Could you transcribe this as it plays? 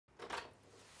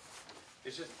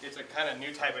It's a kind of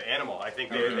new type of animal. I think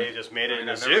they just made it in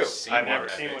a zoo. I've never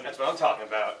seen one. That's what I'm talking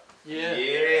about. Yeah.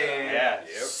 Yep.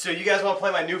 So you guys want to play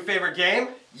my new favorite game?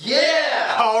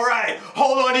 Yeah! All right,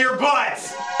 hold on to your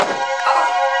butts.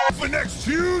 The next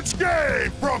huge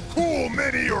game from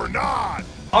CoolMiniOrNot.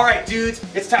 All right, dudes,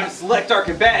 it's time to select our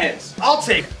combatants. I'll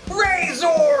take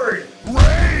Razord.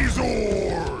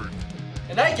 Razord.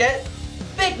 And I get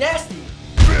Big Nasty.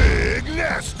 Big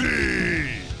Nasty.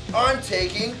 I'm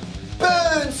taking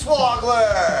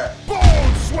Boneswaggler.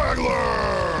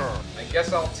 Boneswaggler. I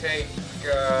guess I'll take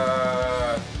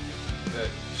the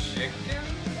chicken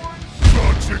one?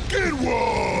 The chicken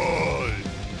one.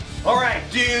 All right,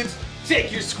 dudes,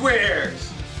 take your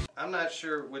squares. I'm not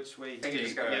sure which way. I think you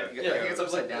just gotta. I think it's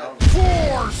upside down.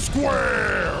 4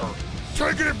 square.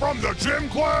 Taking it from the gym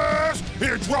class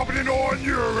and dropping it on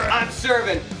your ass. I'm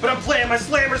serving, but I'm playing my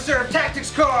Slammer Serve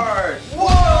Tactics card.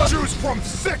 Whoa! Choose from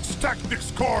 6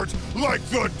 tactics cards like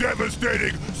the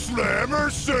devastating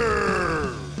Slammer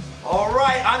Serve. All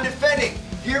right, I'm defending.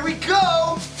 Here we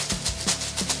go.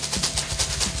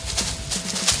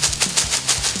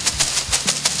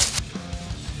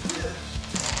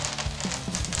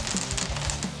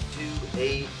 2,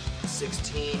 8,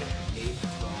 16, 8, 12,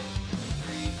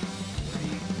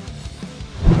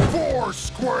 3, 4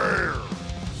 square.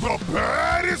 The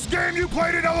baddest game you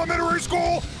played in elementary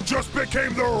school just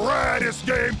became the raddest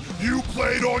game you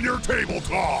played on your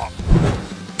tabletop.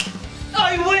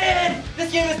 I win!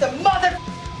 This game is the mother.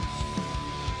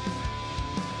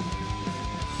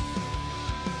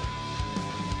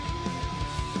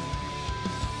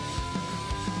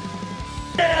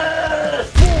 Yes!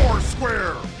 4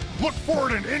 square. Look for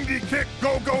an indie kick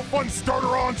go-go fun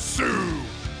starter on Sue.